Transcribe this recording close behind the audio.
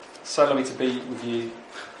So lovely to be with you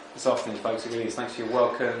this afternoon, folks. It really is. Thanks for your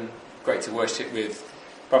welcome. Great to worship with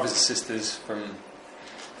brothers and sisters from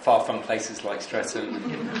far-flung places like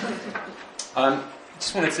Richardson.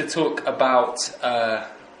 Just wanted to talk about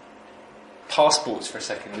passports for a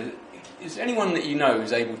second. Is there anyone that you know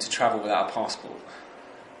who's able to travel without a passport?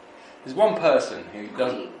 There's one person who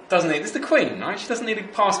doesn't need... It's the Queen, right? She doesn't need a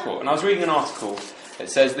passport. And I was reading an article that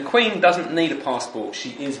says the Queen doesn't need a passport,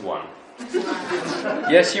 she is one.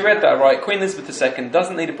 Yes, you read that right. Queen Elizabeth II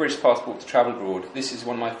doesn't need a British passport to travel abroad. This is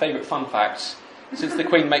one of my favourite fun facts. Since the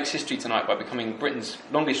Queen makes history tonight by becoming Britain's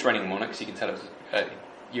longest reigning monarch, as you can tell it was a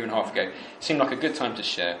year and a half ago, it seemed like a good time to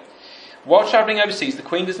share. While travelling overseas, the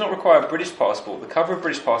Queen does not require a British passport. The cover of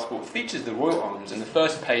British passport features the royal arms, and the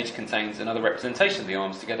first page contains another representation of the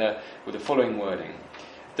arms, together with the following wording.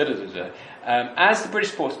 As the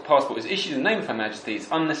British passport is issued in the name of Her Majesty, it's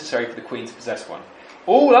unnecessary for the Queen to possess one.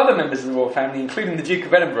 All other members of the royal family, including the Duke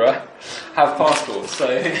of Edinburgh, have passports. So,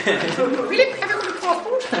 really? Everyone has a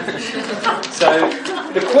passport? So,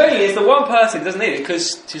 the Queen is the one person who doesn't need it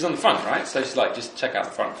because she's on the front, right? So she's like, just check out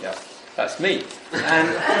the front. Yeah, that's me. And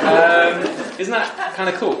isn't that kind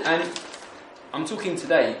of cool? And I'm talking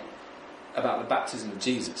today about the baptism of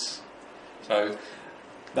Jesus. So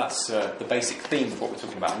that's the basic theme of what we're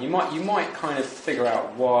talking about. And you might kind of figure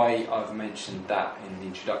out why I've mentioned that in the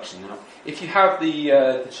introduction. Now, if you have the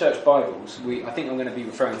church Bibles, I think I'm going to be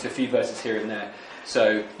referring to a few verses here and there.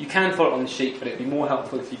 So you can follow it on the sheet, but it'd be more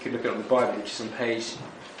helpful if you could look at it on the Bible, which is on page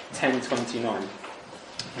 1029.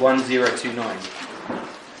 1029.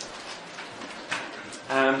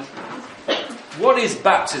 What is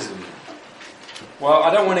baptism? Well,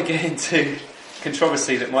 I don't want to get into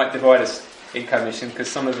controversy that might divide us in commission,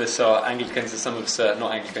 because some of us are Anglicans and some of us are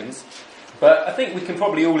not Anglicans. But I think we can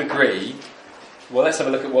probably all agree. Well, let's have a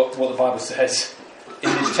look at what the Bible says in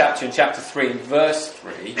this chapter, in chapter 3, in verse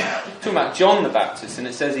 3. Talking about John the Baptist, and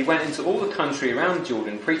it says he went into all the country around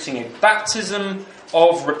Jordan, preaching a baptism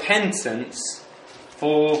of repentance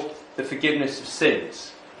for the forgiveness of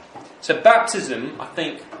sins. So baptism, I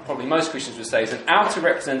think probably most Christians would say, is an outer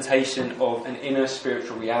representation of an inner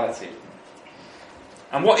spiritual reality.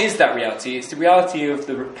 And what is that reality? It's the reality of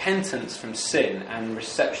the repentance from sin and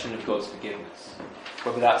reception of God's forgiveness.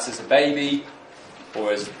 Whether that's as a baby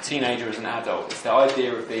or as a teenager or as an adult. It's the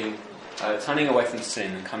idea of being turning away from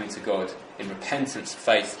sin and coming to God in repentance,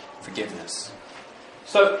 faith, forgiveness.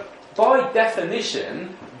 So, by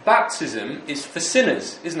definition, baptism is for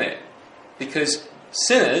sinners, isn't it? Because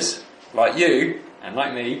sinners, like you and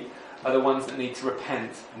like me, are the ones that need to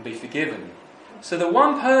repent and be forgiven. So the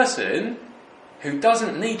one person who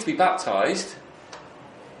doesn't need to be baptised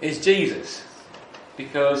is Jesus,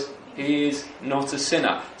 because he is not a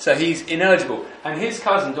sinner. So he's ineligible. And his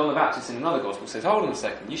cousin, John the Baptist, in another gospel says, hold on a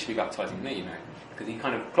second, you should be baptising me, because he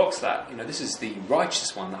kind of clocks that. This is the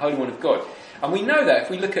righteous one, the Holy One of God. And we know that if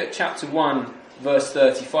we look at chapter 1, verse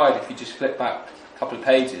 35, if you just flip back a couple of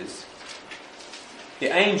pages, the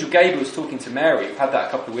angel Gabriel was talking to Mary. We've had that a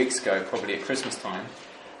couple of weeks ago, probably at Christmas time.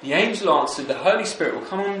 The angel answered, the Holy Spirit will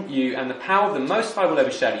come on you, and the power of the Most High will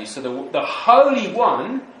overshadow you. So the Holy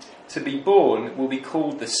One to be born will be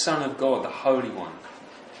called the Son of God, the Holy One.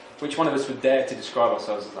 Which one of us would dare to describe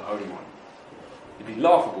ourselves as the Holy One? It'd be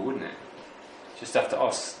laughable, wouldn't it? Just have to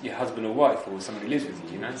ask your husband or wife or someone who lives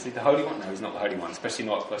with you, See, the Holy One? No, he's not the Holy One, especially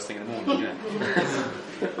not first thing in the morning,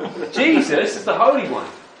 Jesus is the Holy One.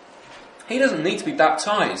 He doesn't need to be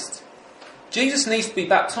baptised. Jesus needs to be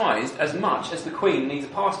baptised as much as the Queen needs a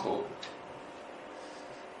passport.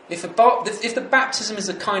 If the baptism is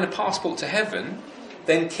a kind of passport to heaven,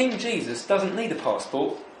 then King Jesus doesn't need a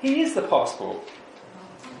passport. He is the passport.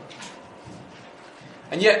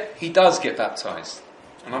 And yet, he does get baptised.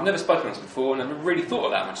 And I've never spoken on this before, and I've never really thought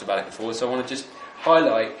that much about it before, so I want to just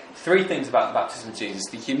highlight three things about the baptism of Jesus.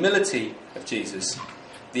 The humility of Jesus,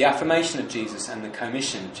 the affirmation of Jesus, and the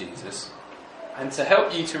commission of Jesus. And to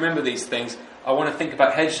help you to remember these things, I want to think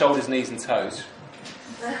about head, shoulders, knees and toes.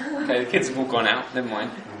 Okay, the kids have all gone out, never mind.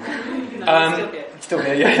 Still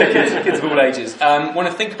here, yeah, kids of all ages. Want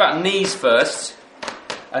to think about knees first,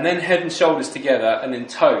 and then head and shoulders together, and then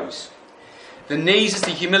toes. The knees is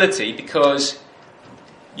the humility, because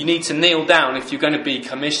you need to kneel down if you're going to be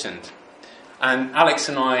commissioned. And Alex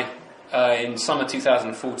and I, in summer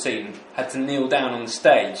 2014, had to kneel down on the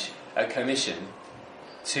stage at commission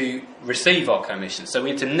to receive our commission. So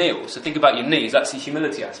we had to kneel. So think about your knees, that's the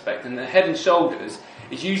humility aspect. And the head and shoulders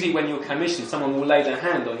is usually when you're commissioned, someone will lay their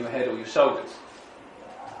hand on your head or your shoulders.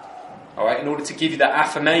 Alright, in order to give you that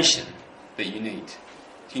affirmation that you need.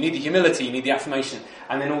 So you need the humility, you need the affirmation,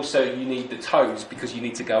 and then also you need the toes, because you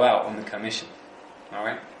need to go out on the commission.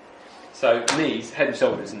 Alright? So knees, head and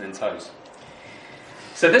shoulders, and then toes.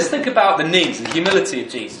 So let's think about the knees and the humility of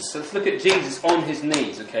Jesus. So let's look at Jesus on his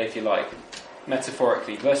knees, okay, if you like,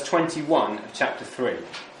 metaphorically. Verse 21 of chapter 3.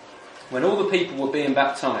 When all the people were being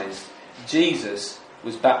baptised, Jesus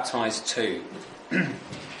was baptised too.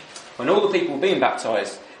 When all the people were being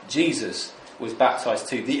baptised, Jesus was baptised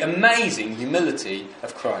too. The amazing humility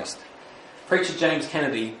of Christ. Preacher James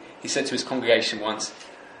Kennedy, he said to his congregation once,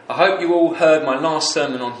 "I hope you all heard my last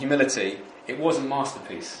sermon on humility. It was a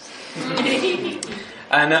masterpiece."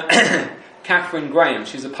 And Catherine Graham,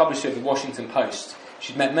 she's a publisher of the Washington Post.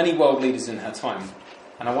 She'd met many world leaders in her time.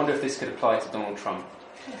 And I wonder if this could apply to Donald Trump.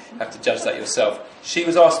 You have to judge that yourself. She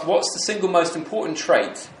was asked, what's the single most important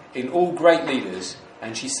trait in all great leaders?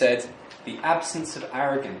 And she said, the absence of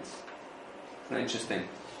arrogance. Isn't that interesting?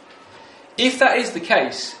 If that is the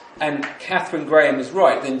case, and Catherine Graham is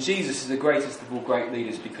right, then Jesus is the greatest of all great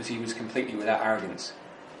leaders because he was completely without arrogance.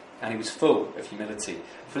 And he was full of humility.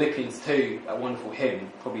 Philippians 2, a wonderful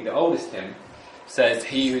hymn, probably the oldest hymn, says,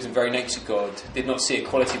 he who is in very nature God did not see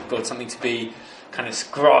equality with God something to be kind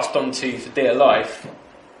of grasped onto for dear life,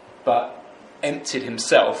 but emptied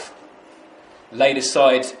himself, laid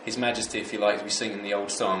aside his majesty, if you like, as we sing in the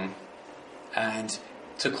old song, and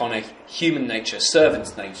took on a human nature,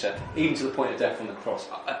 servant's nature, even to the point of death on the cross.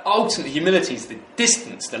 Ultimately, humility is the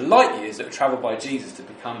distance, the light years that were travelled by Jesus to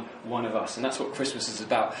become one of us. And that's what Christmas is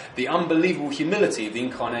about. The unbelievable humility of the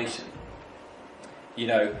incarnation. You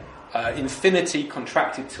know, infinity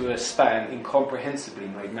contracted to a span, incomprehensibly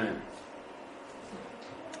made man.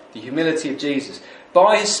 The humility of Jesus.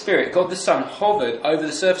 By his Spirit, God the Son hovered over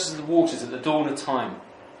the surface of the waters at the dawn of time.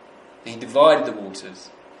 He divided the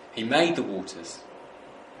waters. He made the waters.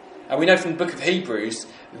 And we know from the book of Hebrews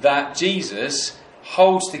that Jesus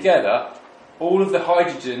holds together all of the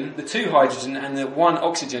hydrogen, the two hydrogen and the one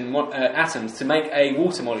oxygen atoms to make a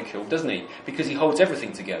water molecule, doesn't he? Because he holds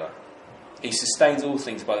everything together. He sustains all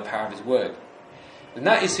things by the power of his word. And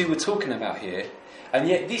that is who we're talking about here. And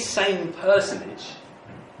yet this same personage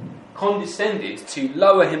condescended to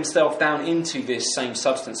lower himself down into this same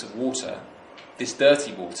substance of water, this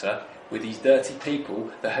dirty water, with these dirty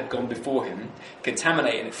people that had gone before him,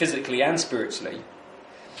 contaminating it physically and spiritually.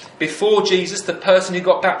 Before Jesus, the person who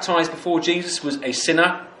got baptised before Jesus was a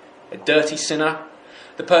sinner, a dirty sinner.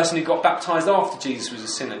 The person who got baptised after Jesus was a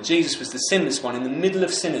sinner. Jesus was the sinless one in the middle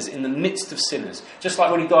of sinners, in the midst of sinners. Just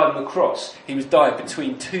like when he died on the cross, he was died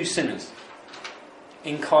between two sinners.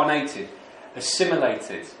 Incarnated,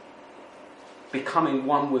 assimilated, becoming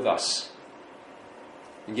one with us.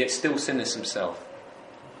 And yet still sinless himself.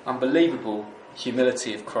 Unbelievable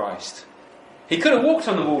humility of Christ. He could have walked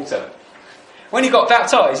on the water. When he got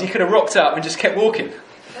baptised, he could have rocked up and just kept walking.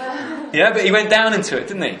 Yeah, but he went down into it,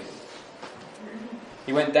 didn't he?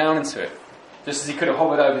 He went down into it. Just as he could have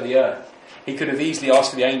hovered over the earth. He could have easily asked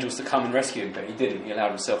for the angels to come and rescue him, but he didn't. He allowed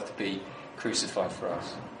himself to be crucified for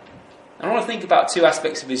us. And I want to think about two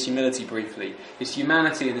aspects of his humility briefly. His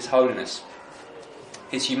humanity and his holiness.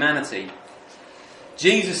 His humanity.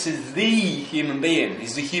 Jesus is the human being.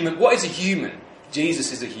 He's the human. What is a human?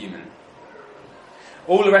 Jesus is a human.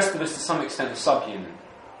 All the rest of us to some extent are subhuman,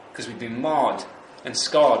 because we've been marred and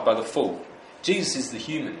scarred by the fall. Jesus is the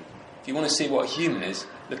human. If you want to see what a human is,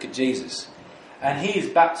 look at Jesus. And he is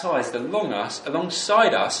baptised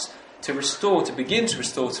alongside us to begin to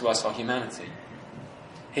restore to us our humanity.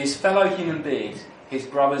 His fellow human beings, his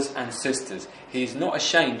brothers and sisters. He is not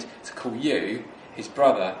ashamed to call you his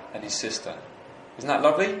brother and his sister. Isn't that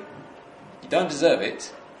lovely? You don't deserve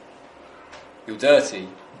it. You're dirty.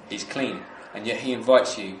 He's clean. And yet he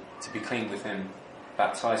invites you to be clean with him,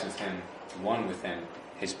 baptised with him, one with him,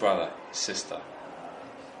 his brother, his sister.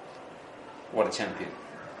 What a champion.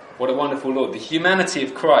 What a wonderful Lord. The humanity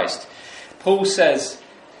of Christ. Paul says,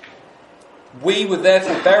 we were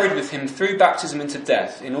therefore buried with him through baptism into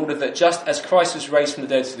death, in order that just as Christ was raised from the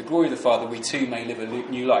dead to the glory of the Father, we too may live a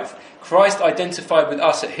new life. Christ identified with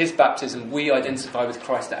us at his baptism. We identify with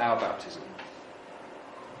Christ at our baptism.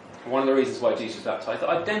 One of the reasons why Jesus was baptised,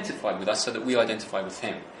 identified with us so that we identify with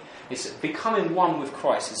him. It's becoming one with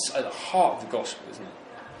Christ. It's at the heart of the gospel, isn't it?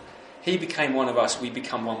 He became one of us, we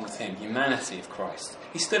become one with him. Humanity of Christ.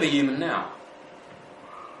 He's still a human now.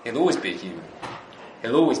 He'll always be a human.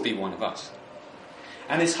 He'll always be one of us.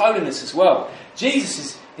 And his holiness as well. Jesus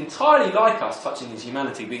is entirely like us touching his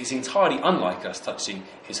humanity, but he's entirely unlike us touching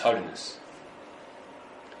his holiness.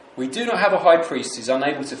 We do not have a high priest who's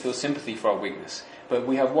unable to feel sympathy for our weakness, but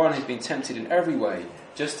we have one who's been tempted in every way,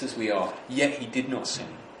 just as we are, yet he did not sin.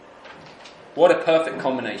 What a perfect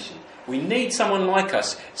combination. We need someone like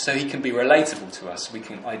us so he can be relatable to us. We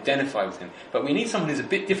can identify with him. But we need someone who's a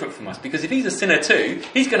bit different from us, because if he's a sinner too,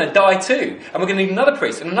 he's going to die too. And we're going to need another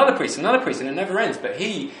priest and another priest and another priest, and it never ends. But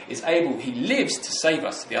he lives to save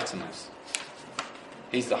us to the uttermost.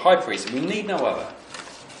 He's the high priest, and we need no other.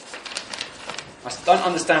 I don't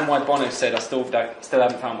understand why Bono said, I still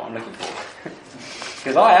haven't found what I'm looking for.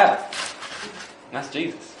 Because I have. And that's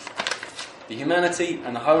Jesus. The humanity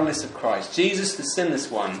and the holiness of Christ. Jesus, the sinless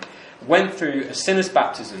one, went through a sinner's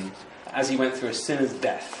baptism as he went through a sinner's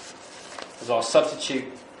death. As our substitute,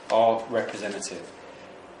 our representative.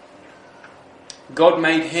 God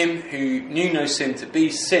made him who knew no sin to be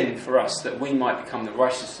sin for us, that we might become the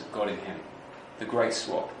righteousness of God in him. The great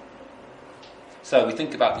swap. So we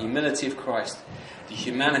think about the humility of Christ, the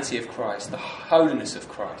humanity of Christ, the holiness of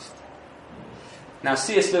Christ. Now,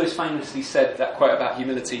 C.S. Lewis famously said that quote about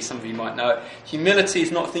humility, some of you might know it. Humility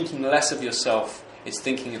is not thinking less of yourself, it's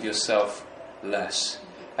thinking of yourself less.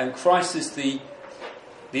 And Christ is the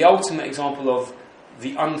ultimate example of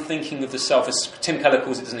the unthinking of the self, as Tim Keller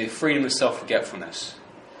calls it, doesn't he? The freedom of self-forgetfulness.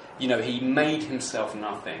 You know, he made himself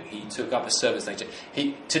nothing. He took up a servant's nature.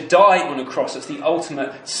 To die on a cross, that's the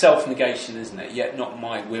ultimate self-negation, isn't it? Yet not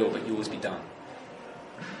my will, but yours be done.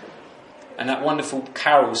 And that wonderful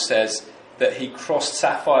carol says that he crossed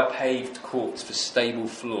sapphire-paved courts for stable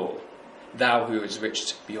floor. Thou who was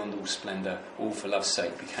rich beyond all splendour, all for love's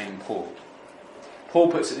sake became poor.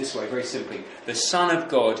 Paul puts it this way, very simply. The Son of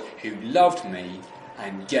God who loved me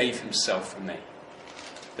and gave himself for me.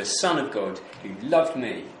 The Son of God who loved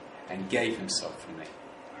me and gave himself for me.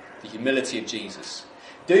 The humility of Jesus.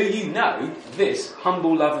 Do you know this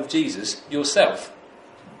humble love of Jesus yourself?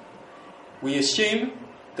 We assume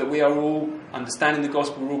that we are all understanding the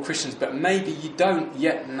gospel, we're all Christians, but maybe you don't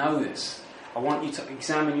yet know this. I want you to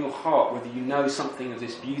examine your heart whether you know something of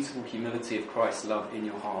this beautiful humility of Christ's love in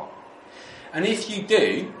your heart. And if you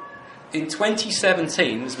do, in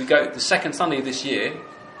 2017, as we go the second Sunday of this year,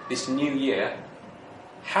 this new year,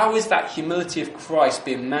 how is that humility of Christ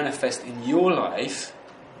being manifest in your life?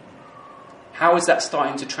 How is that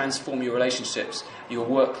starting to transform your relationships, your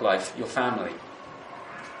work life, your family?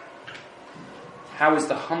 How is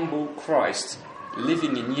the humble Christ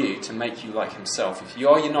living in you to make you like himself? If you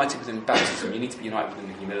are united with him in baptism, you need to be united with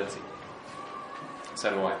him in humility.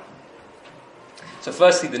 So do I. So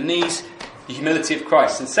firstly, the knees, the humility of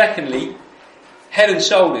Christ. And secondly, head and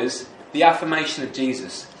shoulders, the affirmation of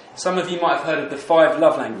Jesus. Some of you might have heard of the 5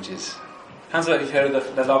 love languages. Hands up if you've heard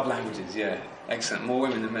of the love languages. Yeah, excellent. More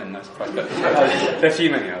women than men, no surprise. But there are a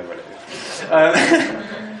few many, I've read it.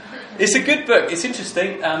 It's a good book. It's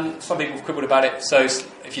interesting. Some people have quibbled about it. So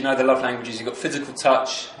if you know the love languages, you've got physical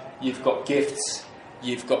touch, you've got gifts,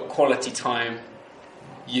 you've got quality time,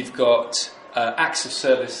 you've got acts of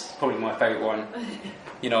service, probably my favourite one.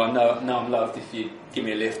 You know, I know I'm loved if you give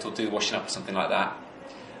me a lift or do the washing up or something like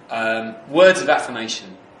that. Words of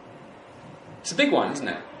affirmation. It's a big one, isn't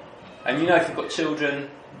it? And you know, if you've got children,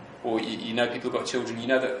 or you know people who've got children, you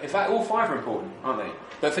know that in fact all 5 are important, aren't they?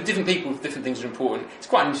 But for different people, different things are important. It's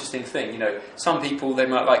quite an interesting thing, you know. Some people, they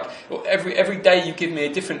might like, well, every day you give me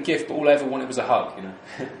a different gift, but all I ever wanted was a hug, you know.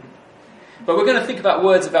 But we're going to think about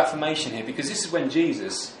words of affirmation here, because this is when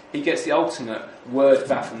Jesus, he gets the ultimate word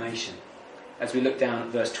of affirmation. As we look down at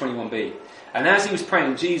verse 21b. And as he was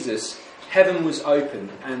praying, Jesus, heaven was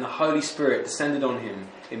opened, and the Holy Spirit descended on him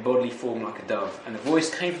in bodily form like a dove. And a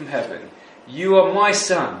voice came from heaven, "You are my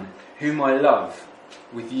Son, whom I love.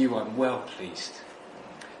 With you I'm well pleased."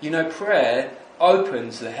 You know, prayer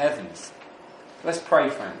opens the heavens. Let's pray,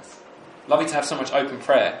 friends. Lovely to have so much open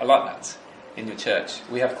prayer. I like that in your church.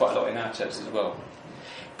 We have quite a lot in our church as well.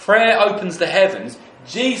 Prayer opens the heavens.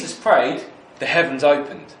 Jesus prayed, the heavens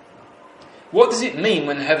opened. What does it mean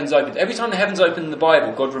when the heavens opened? Every time the heavens open in the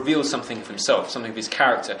Bible, God reveals something of himself, something of his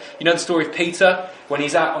character. You know the story of Peter, when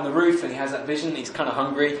he's out on the roof and he has that vision, he's kind of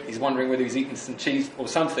hungry, he's wondering whether he's eating some cheese or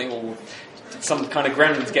something, or some kind of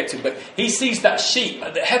gremlin to get to, but he sees that sheep,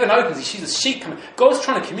 the heaven opens, he sees the sheep coming. God's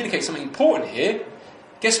trying to communicate something important here.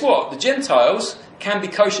 Guess what? The Gentiles can be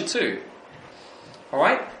kosher too.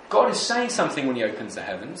 Alright? God is saying something when he opens the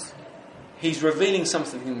heavens. He's revealing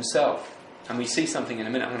something of himself. And we see something in a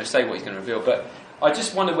minute. I'm going to say what he's going to reveal. But I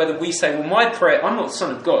just wonder whether we say, well, my prayer, I'm not the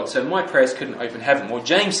Son of God, so my prayers couldn't open heaven. Well,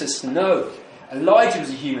 James says, no. Elijah was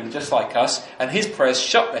a human just like us, and his prayers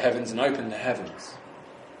shut the heavens and opened the heavens.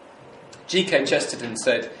 G.K. Chesterton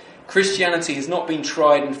said, Christianity has not been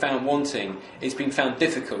tried and found wanting. It's been found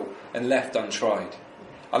difficult and left untried.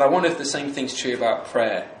 And I wonder if the same thing's true about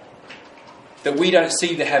prayer. that we don't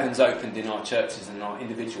see the heavens opened in our churches and our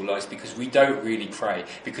individual lives because we don't really pray,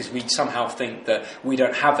 because we somehow think that we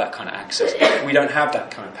don't have that kind of access, we don't have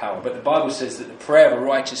that kind of power. But the Bible says that the prayer of a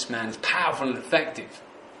righteous man is powerful and effective.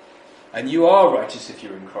 And you are righteous if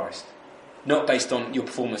you're in Christ. Not based on your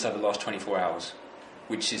performance over the last 24 hours,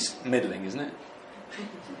 which is middling, isn't it?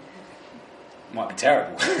 Might be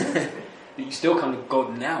terrible. But you still come to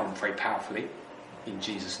God now and pray powerfully in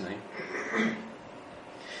Jesus' name.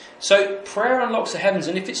 So prayer unlocks the heavens,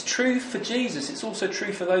 and if it's true for Jesus, it's also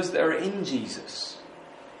true for those that are in Jesus.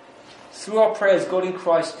 Through our prayers, God in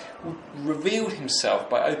Christ revealed himself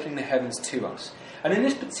by opening the heavens to us. And in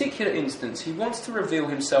this particular instance, he wants to reveal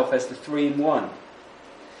himself as the three-in-one.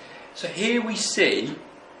 So here we see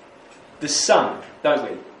the Son, don't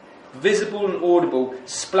we? Visible and audible,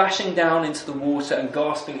 splashing down into the water and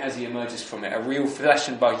gasping as he emerges from it. A real flesh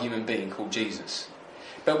and blood human being called Jesus.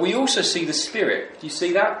 But we also see the Spirit. Do you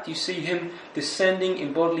see that? Do you see him descending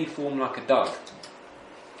in bodily form like a dove?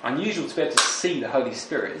 Unusual to be able to see the Holy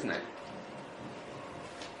Spirit, isn't it?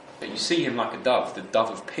 But you see him like a dove, the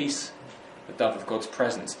dove of peace, the dove of God's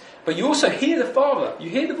presence. But you also hear the Father. You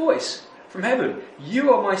hear the voice from heaven.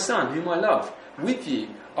 You are my Son, whom I love. With you,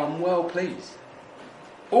 I'm well pleased.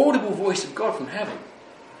 Audible voice of God from heaven.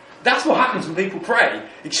 That's what happens when people pray.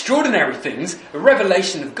 Extraordinary things, a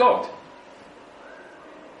revelation of God.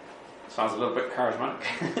 Sounds a little bit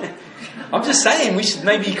charismatic. I'm just saying we should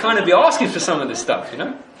maybe kind of be asking for some of this stuff, you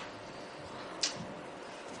know?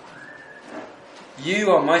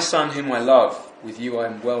 You are my Son whom I love. With you I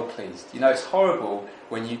am well pleased. You know, it's horrible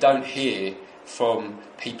when you don't hear from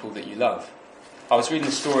people that you love. I was reading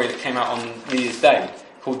a story that came out on New Year's Day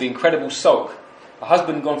called The Incredible Sulk. A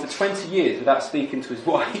husband had gone for 20 years without speaking to his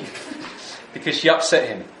wife because she upset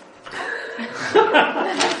him.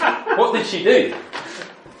 What did she do?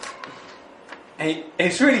 And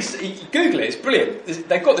it's really, Google it, it's brilliant.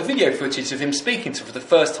 They've got the video footage of him speaking to her for the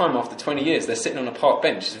first time after 20 years. They're sitting on a park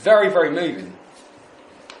bench. It's very, very moving.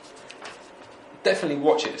 Definitely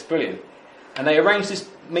watch it, it's brilliant. And they arranged this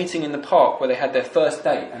meeting in the park where they had their first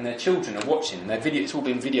date and their children are watching. Their video, it's all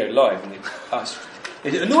been videoed live.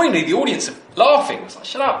 And annoyingly, the audience are laughing. It's like,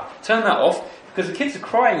 shut up, turn that off, because the kids are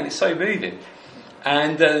crying and it's so moving.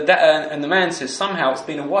 And the man says, somehow it's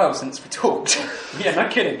been a while since we talked. Yeah, no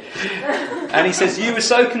kidding. And he says, you were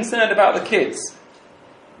so concerned about the kids.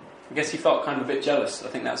 I guess he felt kind of a bit jealous. I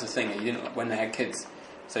think that was the thing. He didn't like when they had kids.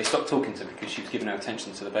 So he stopped talking to her because she was giving her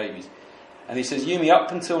attention to the babies. And he says, Yumi,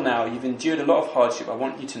 up until now, you've endured a lot of hardship. I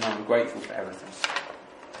want you to know I'm grateful for everything.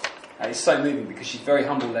 It's so moving because she's a very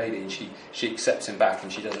humble lady and she accepts him back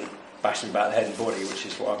and she doesn't bash him about the head and body, which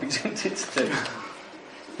is what I've been tempted to do.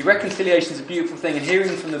 Reconciliation is a beautiful thing, and hearing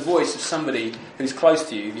from the voice of somebody who's close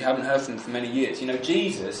to you, if you haven't heard from them for many years. You know,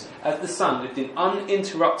 Jesus, as the Son, lived in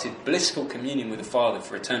uninterrupted, blissful communion with the Father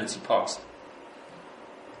for eternity past.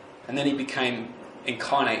 And then he became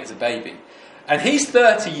incarnate as a baby. And he's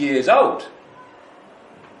 30 years old.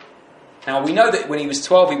 Now, we know that when he was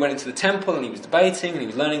 12, he went into the temple and he was debating and he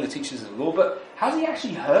was learning the teachings of the law, but has he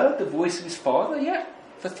actually heard the voice of his Father yet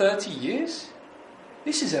for 30 years?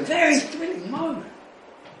 This is a very thrilling moment.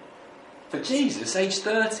 For Jesus, age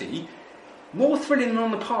 30, more thrilling than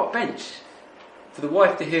on the park bench. For the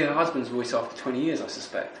wife to hear her husband's voice after 20 years, I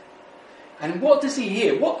suspect. And what does he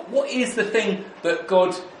hear? What is the thing that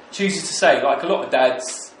God chooses to say? Like a lot of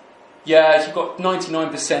dads, yeah, if you've got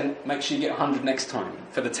 99%, make sure you get 100 next time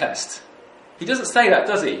for the test. He doesn't say that,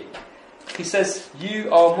 does he? He says, you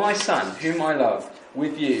are my Son, whom I love.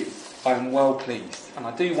 With you, I am well pleased. And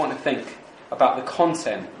I do want to think about the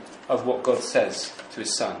content of what God says to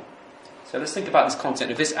his Son. So let's think about this content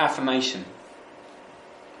of this affirmation.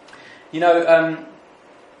 You know,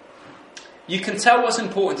 you can tell what's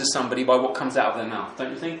important to somebody by what comes out of their mouth,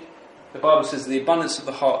 don't you think? The Bible says the abundance of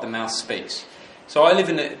the heart, the mouth speaks. So I live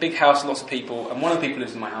in a big house, lots of people, and one of the people who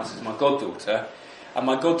lives in my house is my goddaughter. And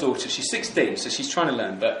my goddaughter, she's 16, so she's trying to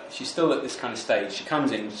learn, but she's still at this kind of stage. She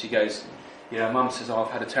comes in, she goes, you know, Mum says, oh,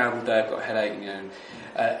 I've had a terrible day, I've got a headache, you know,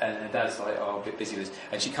 and her dad's like, oh, I'm a bit busy with this.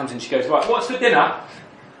 And she comes in, she goes, right, what's for dinner?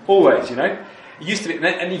 Always, you know. It used to be,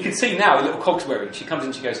 and you can see now the little cogs wearing. She comes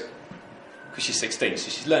in, she goes, because she's 16, so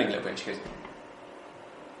she's learning a little bit, and she goes,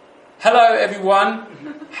 hello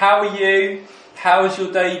everyone, how are you? How has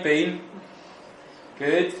your day been?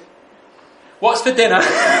 Good. What's for dinner?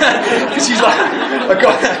 Because she's like, I've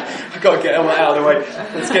got to get all that out of the way.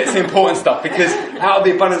 Let's get to the important stuff, because out of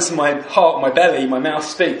the abundance of my heart, my belly, my mouth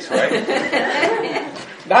speaks, right?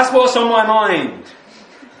 That's what's on my mind.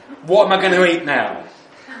 What am I going to eat now?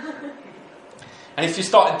 And if you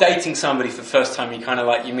started dating somebody for the first time,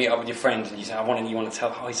 you meet up with your friend and you say, you want to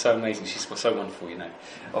tell, oh, he's so amazing, she's so wonderful,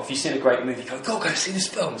 Or if you've seen a great movie, you go see this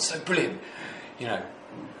film, it's so brilliant.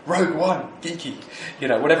 Rogue One, geeky,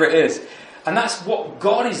 whatever it is. And that's what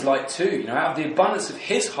God is like too. Out of the abundance of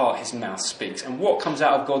his heart, his mouth speaks. And what comes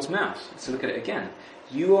out of God's mouth? So look at it again.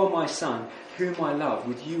 You are my son, whom I love.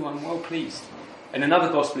 With you I'm well pleased. In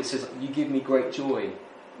another gospel it says, you give me great joy.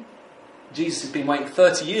 Jesus has been waiting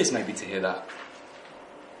 30 years maybe to hear that.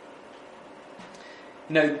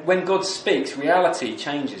 When God speaks, reality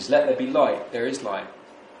changes. Let there be light. There is light.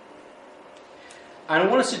 And I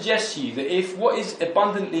want to suggest to you that if what is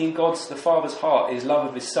abundantly in God's, the Father's heart, is love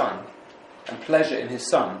of his Son and pleasure in his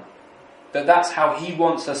Son, that's how he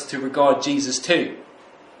wants us to regard Jesus too.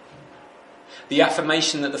 The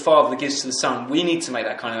affirmation that the Father gives to the Son, we need to make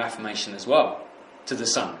that kind of affirmation as well to the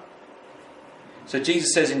Son. So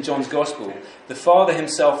Jesus says in John's Gospel, the Father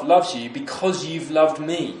himself loves you because you've loved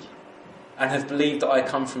me and have believed that I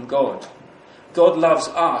come from God. God loves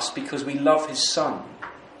us because we love his Son.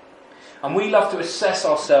 And we love to assess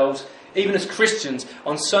ourselves, even as Christians,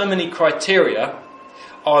 on so many criteria.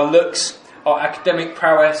 Our looks, our academic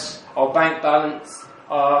prowess, our bank balance,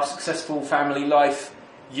 our successful family life,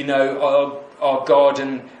 our God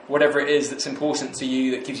and whatever it is that's important to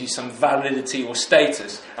you that gives you some validity or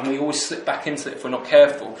status. And we always slip back into it if we're not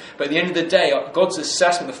careful. But at the end of the day, God's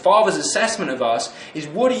assessment, the Father's assessment of us is,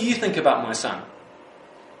 what do you think about my Son?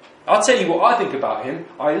 I'll tell you what I think about him.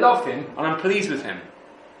 I love him and I'm pleased with him.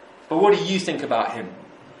 But what do you think about him?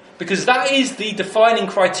 Because that is the defining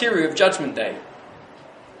criteria of Judgment Day.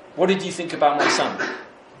 What did you think about my Son?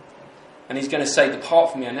 And he's going to say,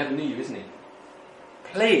 depart from me, I never knew you, isn't he?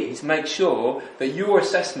 Please make sure that your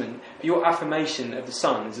assessment, your affirmation of the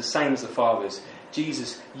Son is the same as the Father's.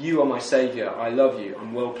 Jesus, you are my Saviour, I love you,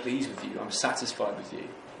 I'm well pleased with you, I'm satisfied with you.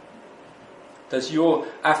 Does your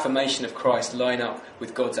affirmation of Christ line up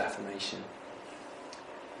with God's affirmation?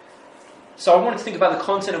 So I want to think about the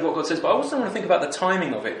content of what God says, but I also want to think about the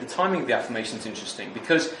timing of it. The timing of the affirmation is interesting,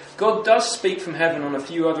 because God does speak from heaven on a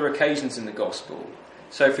few other occasions in the Gospel.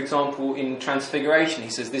 So, for example, in Transfiguration, he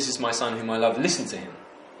says, this is my Son whom I love, listen to him.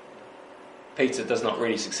 Peter does not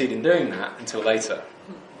really succeed in doing that until later.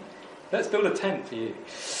 Let's build a tent for you.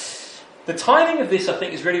 The timing of this, I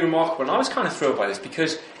think, is really remarkable, and I was kind of thrilled by this,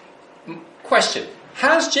 because, question,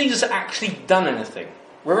 has Jesus actually done anything?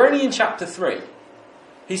 We're only in chapter 3.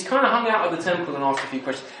 He's kind of hung out at the temple and asked a few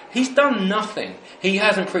questions. He's done nothing. He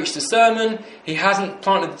hasn't preached a sermon. He hasn't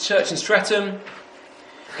planted the church in Streatham.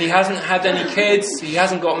 He hasn't had any kids. He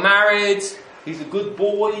hasn't got married. He's a good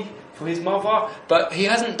boy for his mother. But he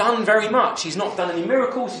hasn't done very much. He's not done any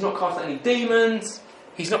miracles. He's not cast out any demons.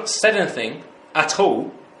 He's not said anything at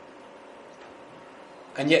all.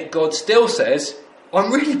 And yet God still says,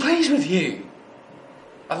 I'm really pleased with you.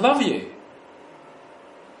 I love you.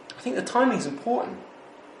 I think the timing is important.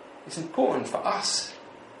 It's important for us,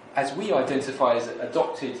 as we identify as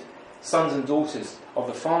adopted sons and daughters of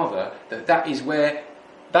the Father,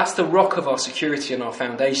 that's the rock of our security and our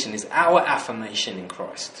foundation, is our affirmation in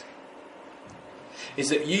Christ. Is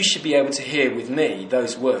that you should be able to hear with me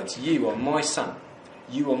those words, you are my son,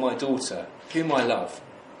 you are my daughter, whom I love,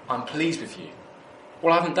 I'm pleased with you.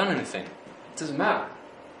 Well, I haven't done anything. It doesn't matter,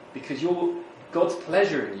 because God's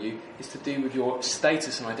pleasure in you is to do with your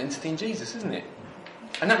status and identity in Jesus, isn't it?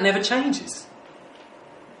 And that never changes.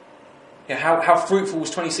 How fruitful was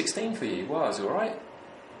 2016 for you? Was, alright?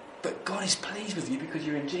 But God is pleased with you because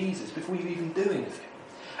you're in Jesus, before you even do anything.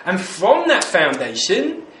 And from that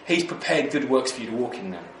foundation, He's prepared good works for you to walk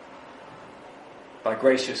in them. By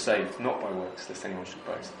grace you're saved, not by works, lest anyone should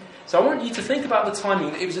boast. So I want you to think about the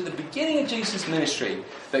timing. It was at the beginning of Jesus' ministry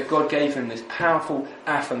that God gave him this powerful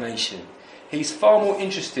affirmation. He's far more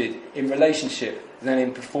interested in relationship than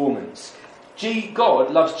in performance.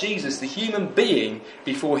 God loves Jesus, the human being,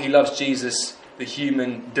 before he loves Jesus, the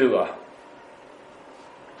human doer.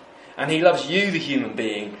 And he loves you, the human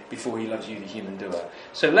being, before he loves you, the human doer.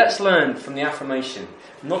 So let's learn from the affirmation,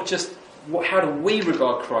 not just how do we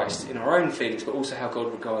regard Christ in our own feelings, but also how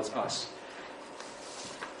God regards us.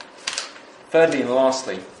 Thirdly and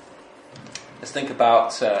lastly, let's think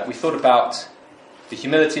about, we thought about the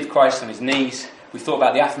humility of Christ on his knees. We thought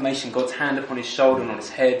about the affirmation, God's hand upon his shoulder and on his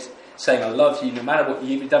head, saying, I love you, no matter what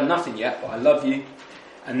you've done nothing yet, but I love you.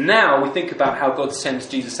 And now we think about how God sends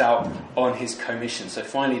Jesus out on his commission. So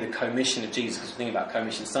finally, the commission of Jesus, because we think about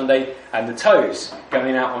Commission Sunday, and the toes,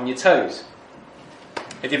 going out on your toes.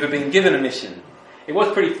 Have you ever been given a mission? It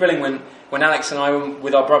was pretty thrilling when Alex and I were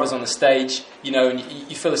with our brothers on the stage, and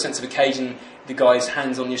you feel a sense of occasion the guy's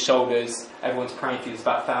hands on your shoulders, everyone's praying for you, there's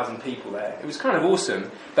about 1,000 people there. It was kind of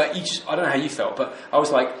awesome, but I don't know how you felt, but I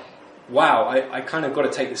was like, wow, I kind of got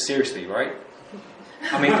to take this seriously, right?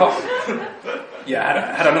 I mean,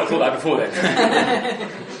 had I not thought that before then?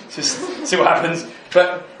 Just see what happens.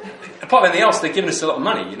 But apart from anything else, they're giving us a lot of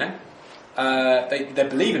money, you know. They're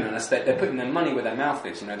believing in us. They're putting their money where their mouth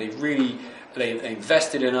is. You know, they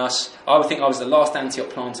invested in us. I would think I was the last Antioch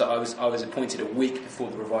planter. I was appointed a week before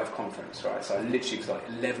the Revive conference, right? So I literally was like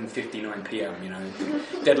 11:59 p.m. You know,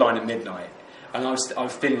 deadline at midnight, and I was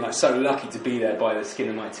feeling like so lucky to be there by the skin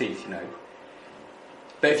of my teeth, you know.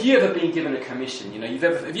 But if you've ever been given a commission, you know,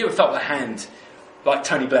 have you ever felt the hand, like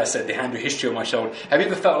Tony Blair said, the hand of history on my shoulder? Have you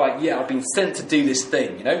ever felt like, yeah, I've been sent to do this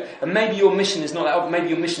thing, you know? And maybe your mission is not that, maybe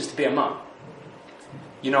your mission is to be a mum.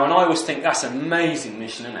 You know, and I always think that's an amazing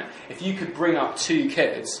mission, isn't it? If you could bring up 2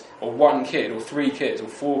 kids, or 1 kid, or 3 kids, or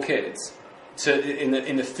 4 kids,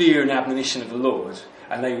 in the fear and admonition of the Lord,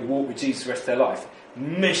 and they would walk with Jesus the rest of their life.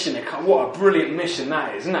 Mission, what a brilliant mission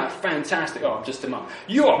that is. Isn't that fantastic? Oh, I'm just a mum.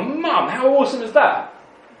 You're a mum, how awesome is that?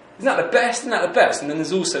 Isn't that the best? Isn't that the best? And then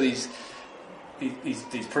there's also these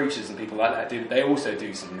preachers and people like that. They also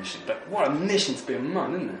do some mission. But what a mission to be a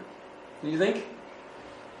mum, isn't it? Don't you think?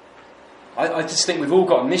 I just think we've all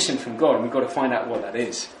got a mission from God, and we've got to find out what that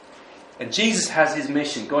is. And Jesus has his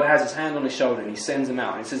mission. God has his hand on his shoulder, and he sends him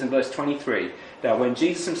out. And it says in verse 23, now when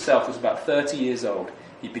Jesus himself was about 30 years old,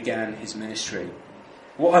 he began his ministry.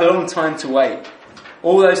 What a long time to wait.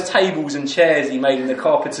 All those tables and chairs he made in the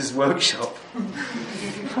carpenter's workshop.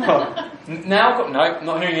 Oh, now, no,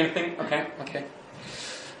 not hearing anything. Okay.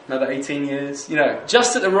 Another 18 years. You know,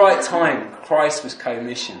 just at the right time, Christ was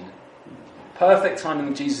commissioned. Perfect timing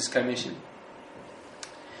of Jesus' commission.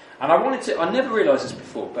 And I never realised this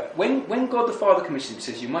before, but when God the Father commissions,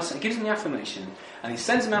 he says, you must, he gives him the affirmation, and he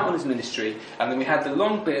sends him out on his ministry, and then we had the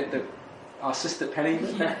long bit, our sister Penny,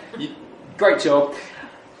 great job.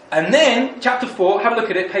 And then, chapter 4, have a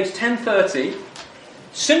look at it, page 1030. As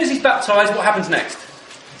soon as he's baptised, what happens next?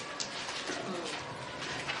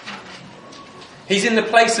 He's in the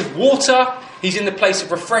place of water, he's in the place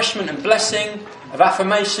of refreshment and blessing, of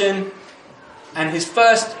affirmation, and his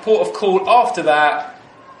first port of call after that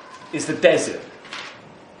is the desert.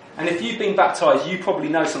 And if you've been baptised, you probably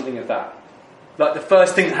know something of that. Like the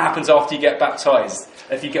first thing that happens after you get baptised,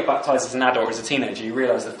 if you get baptised as an adult or as a teenager, you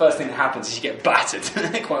realise the first thing that happens is you get battered,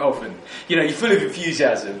 quite often. You know, you're full of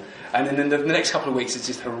enthusiasm, and then the next couple of weeks it's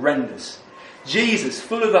just horrendous. Jesus,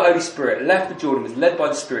 full of the Holy Spirit, left the Jordan, was led by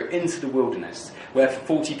the Spirit into the wilderness, where for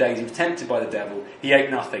 40 days he was tempted by the devil. He ate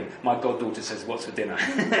nothing. My goddaughter says, what's for dinner?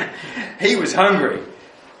 He was hungry.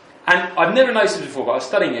 And I've never noticed it before, but I was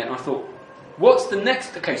studying it and I thought, what's the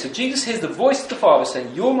next? Okay, so Jesus hears the voice of the Father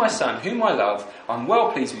saying, you're my son, whom I love. I'm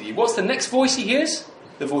well pleased with you. What's the next voice he hears?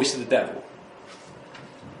 The voice of the devil.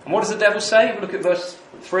 And what does the devil say? Look at verse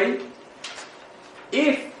 3.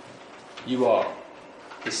 If you are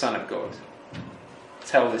the Son of God,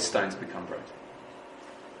 tell this stone to become bread.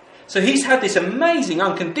 So he's had this amazing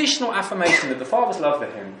unconditional affirmation of the Father's love for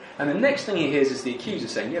him, and the next thing he hears is the accuser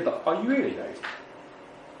saying, yeah, but are you really though?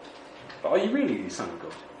 But are you really the Son of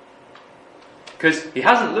God? Because he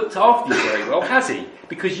hasn't looked after you very well, has he?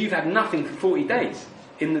 Because you've had nothing for 40 days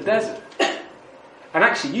in the desert. And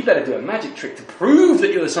actually, you better do a magic trick to prove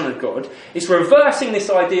that you're the Son of God. It's reversing this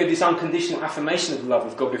idea of this unconditional affirmation of the love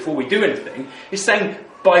of God before we do anything. It's saying,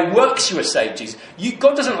 by works you are saved, Jesus.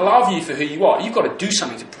 God doesn't love you for who you are. You've got to do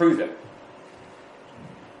something to prove it.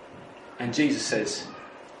 And Jesus says,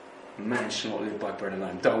 man shall not live by bread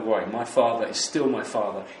alone. Don't worry, my Father is still my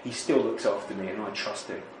Father. He still looks after me, and I trust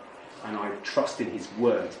him. And I trust in his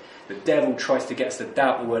word. The devil tries to get us to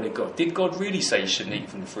doubt the word of God. Did God really say you shouldn't eat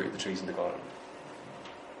from the fruit of the trees in the garden?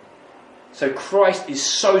 So Christ is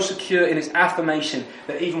so secure in his affirmation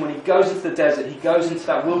that even when he goes into the desert, he goes into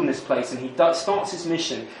that wilderness place and he starts his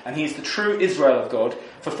mission, and he is the true Israel of God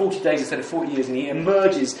for 40 days instead of 40 years, and he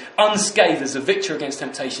emerges unscathed as a victor against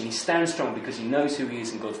temptation. He stands strong because he knows who he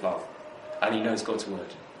is in God's love, and he knows God's word.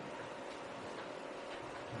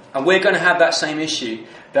 And we're going to have that same issue,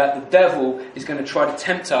 that the devil is going to try to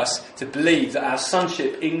tempt us to believe that our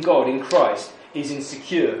sonship in God, in Christ, is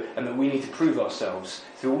insecure, and that we need to prove ourselves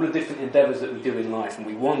through all the different endeavours that we do in life, and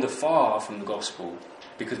we wander far from the gospel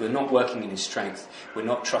because we're not working in his strength, we're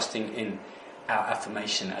not trusting in our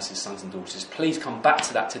affirmation as his sons and daughters. Please come back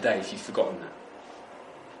to that today if you've forgotten that.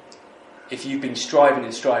 If you've been striving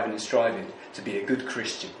to be a good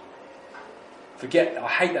Christian. I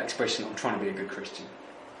hate that expression, I'm trying to be a good Christian.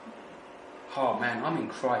 Oh man, I'm in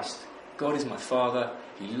Christ. God is my Father.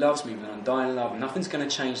 He loves me with an undying love. Nothing's going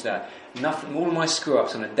to change that. Nothing. All of my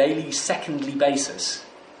screw-ups on a daily, secondly basis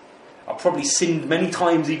I've probably sinned many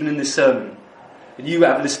times even in this sermon, and you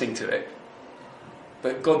have listening to it.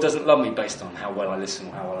 But God doesn't love me based on how well I listen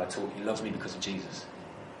or how well I talk. He loves me because of Jesus.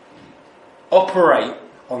 Operate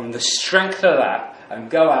on the strength of that and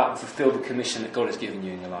go out and fulfill the commission that God has given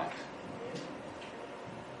you in your life.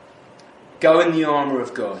 Go in the armour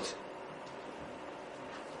of God.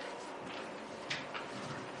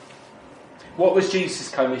 What was Jesus'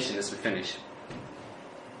 commission as we finish?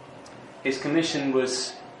 His commission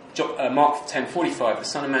was Mark 10:45. The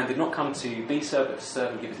Son of Man did not come to be served, but to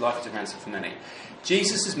serve and give his life as a ransom for many.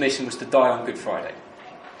 Jesus' mission was to die on Good Friday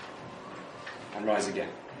and rise again.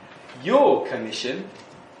 Your commission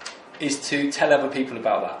is to tell other people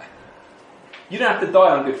about that. You don't have to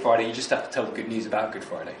die on Good Friday, you just have to tell the good news about Good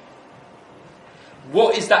Friday.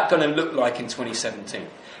 What is that going to look like in 2017?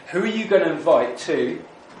 Who are you going to invite to?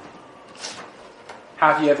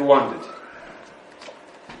 Have you ever wondered?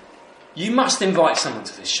 You must invite someone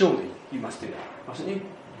to this, surely you must do that, mustn't you?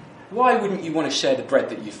 Why wouldn't you want to share the bread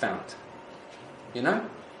that you found? You know?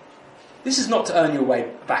 This is not to earn your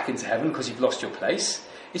way back into heaven because you've lost your place.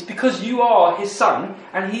 It's because you are his son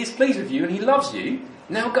and he is pleased with you and he loves you.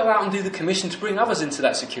 Now go out and do the commission to bring others into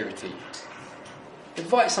that security.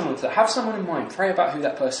 Invite someone to that. Have someone in mind. Pray about who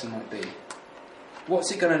that person might be.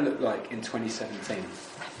 What's it going to look like in 2017?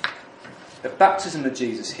 The baptism of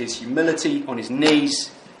Jesus, his humility on his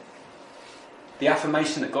knees, the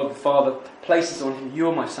affirmation that God the Father places on him, you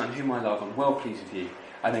are my son, whom I love, I'm well pleased with you,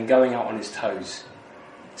 and then going out on his toes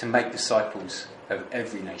to make disciples of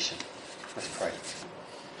every nation. Let's pray.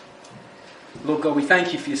 Lord God, we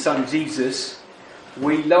thank you for your son Jesus.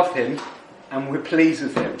 We love him and we're pleased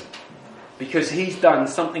with him because he's done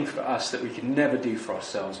something for us that we could never do for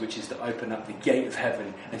ourselves, which is to open up the gate of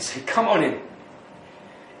heaven and say, come on in.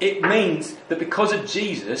 It means that because of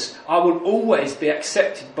Jesus, I will always be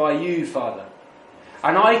accepted by you, Father.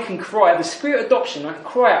 And I can cry, the spirit of adoption, I can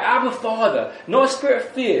cry out, Abba Father, not a spirit of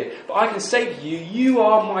fear, but I can say to you, you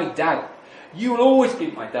are my dad. You will always be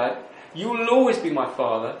my dad. You will always be my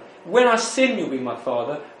father. When I sin, you'll be my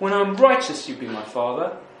father. When I'm righteous, you'll be my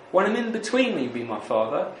father. When I'm in between me, you'll be my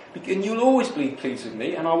father. And you'll always be pleased with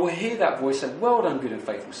me. And I will hear that voice say, well done, good and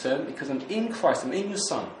faithful servant, because I'm in Christ, I'm in your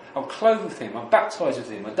Son. I'm clothed with him, I'm baptised with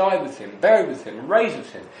him, I died with him, buried with him, I'm raised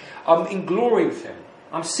with him. I'm in glory with him.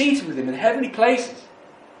 I'm seated with him in heavenly places.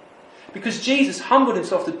 Because Jesus humbled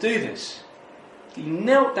himself to do this. He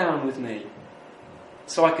knelt down with me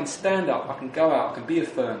so I can stand up, I can go out, I can be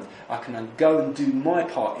affirmed, I can go and do my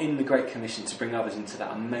part in the Great Commission to bring others into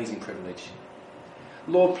that amazing privilege.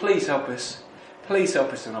 Lord, please help us. Please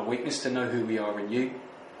help us in our weakness to know who we are in you.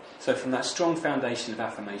 So from that strong foundation of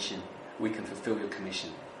affirmation, we can fulfill your commission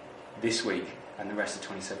this week and the rest of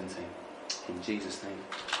 2017. In Jesus' name,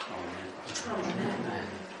 amen.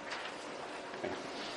 Thank you.